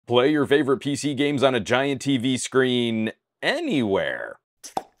play your favorite PC games on a giant TV screen anywhere.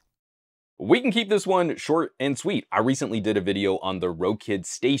 We can keep this one short and sweet. I recently did a video on the Rokid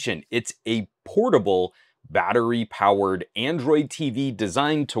Station. It's a portable, battery-powered Android TV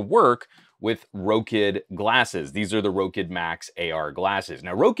designed to work with Rokid glasses. These are the Rokid Max AR glasses.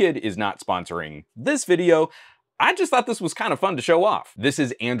 Now, Rokid is not sponsoring this video. I just thought this was kind of fun to show off. This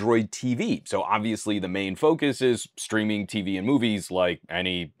is Android TV, so obviously the main focus is streaming TV and movies like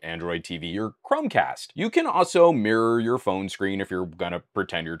any Android TV or Chromecast. You can also mirror your phone screen if you're gonna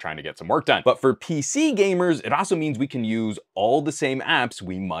pretend you're trying to get some work done. But for PC gamers, it also means we can use all the same apps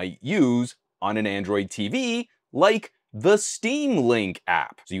we might use on an Android TV, like the Steam Link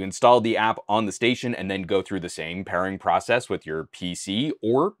app. So you install the app on the station and then go through the same pairing process with your PC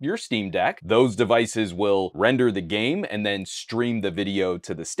or your Steam Deck. Those devices will render the game and then stream the video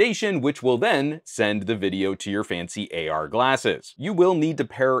to the station, which will then send the video to your fancy AR glasses. You will need to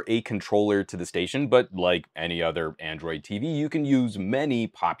pair a controller to the station, but like any other Android TV, you can use many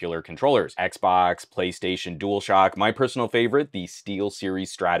popular controllers. Xbox, PlayStation, DualShock, my personal favorite, the SteelSeries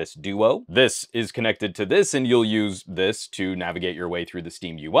Stratus Duo. This is connected to this and you'll use this to navigate your way through the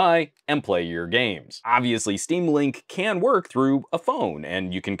Steam UI and play your games. Obviously, Steam Link can work through a phone,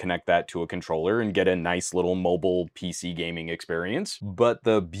 and you can connect that to a controller and get a nice little mobile PC gaming experience. But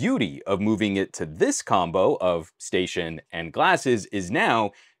the beauty of moving it to this combo of station and glasses is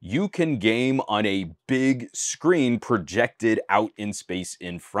now you can game on a big screen projected out in space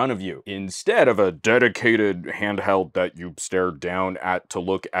in front of you, instead of a dedicated handheld that you stare down at to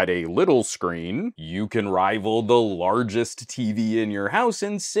look at a little screen. You can rival the largest TV in your house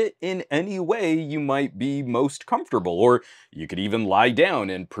and sit in any way you might be most comfortable, or you could even lie down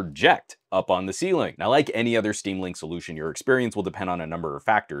and project up on the ceiling. Now, like any other Steam Link solution, your experience will depend on a number of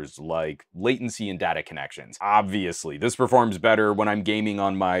factors like latency and data connections. Obviously, this performs better when I'm gaming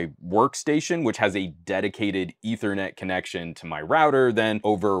on my workstation, which has a dedicated Ethernet connection to my router, than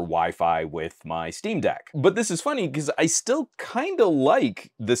over Wi-Fi with my Steam Deck. But this is funny because I still kind of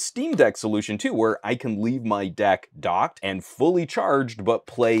like the Steam Deck solution too, where I can leave my deck docked and fully charged, but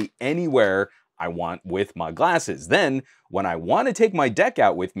play anywhere I want with my glasses. Then, when I want to take my deck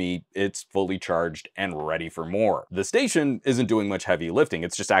out with me, it's fully charged and ready for more. The station isn't doing much heavy lifting,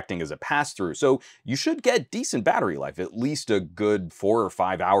 it's just acting as a pass-through, so you should get decent battery life, at least a good 4 or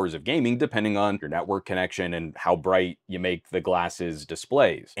 5 hours of gaming, depending on your network connection and how bright you make the glasses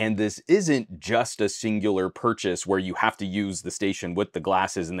displays. And this isn't just a singular purchase where you have to use the station with the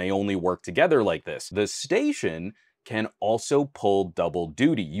glasses and they only work together like this. The station can also pull double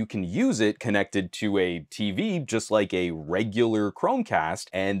duty. You can use it connected to a TV just like a regular Chromecast,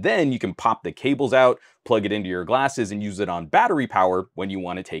 and then you can pop the cables out, plug it into your glasses, and use it on battery power when you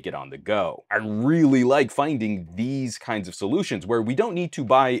want to take it on the go. I really like finding these kinds of solutions where we don't need to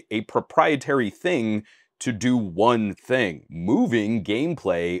buy a proprietary thing to do one thing. Moving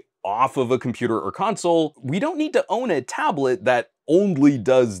gameplay off of a computer or console, we don't need to own a tablet that only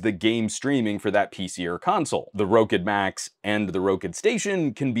does the game streaming for that PC or console. The Rokid Max and the Rokid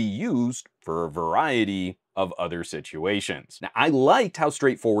Station can be used for a variety of other situations. Now, I liked how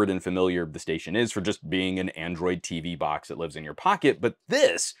straightforward and familiar the station is for just being an Android TV box that lives in your pocket, but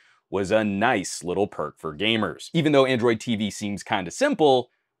this was a nice little perk for gamers. Even though Android TV seems kind of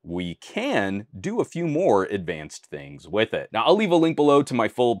simple, we can do a few more advanced things with it. Now, I'll leave a link below to my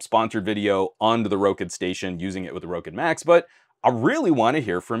full sponsored video on the Rokid Station using it with the Rokid Max, but I really want to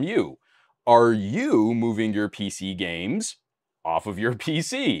hear from you. Are you moving your PC games off of your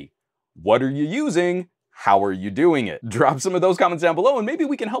PC? What are you using? How are you doing it? Drop some of those comments down below and maybe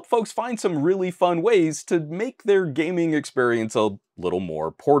we can help folks find some really fun ways to make their gaming experience a little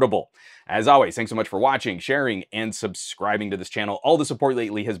more portable. As always, thanks so much for watching, sharing, and subscribing to this channel. All the support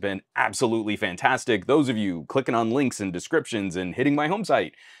lately has been absolutely fantastic. Those of you clicking on links and descriptions and hitting my home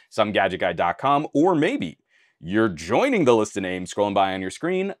site, SomeGadgetGuy.com, or maybe you're joining the list of names scrolling by on your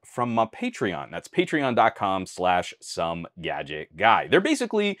screen from my Patreon. That's patreon.com/SomeGadgetGuy. They're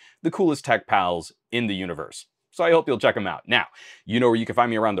basically the coolest tech pals in the universe. So I hope you'll check them out. Now, you know where you can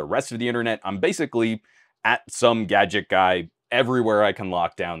find me around the rest of the internet. I'm basically at SomeGadgetGuy everywhere I can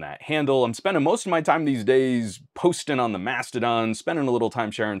lock down that handle. I'm spending most of my time these days posting on the Mastodon, spending a little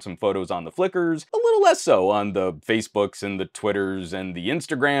time sharing some photos on the Flickrs, a little less so on the Facebooks and the Twitters and the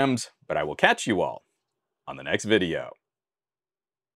Instagrams, but I will catch you all on the next video.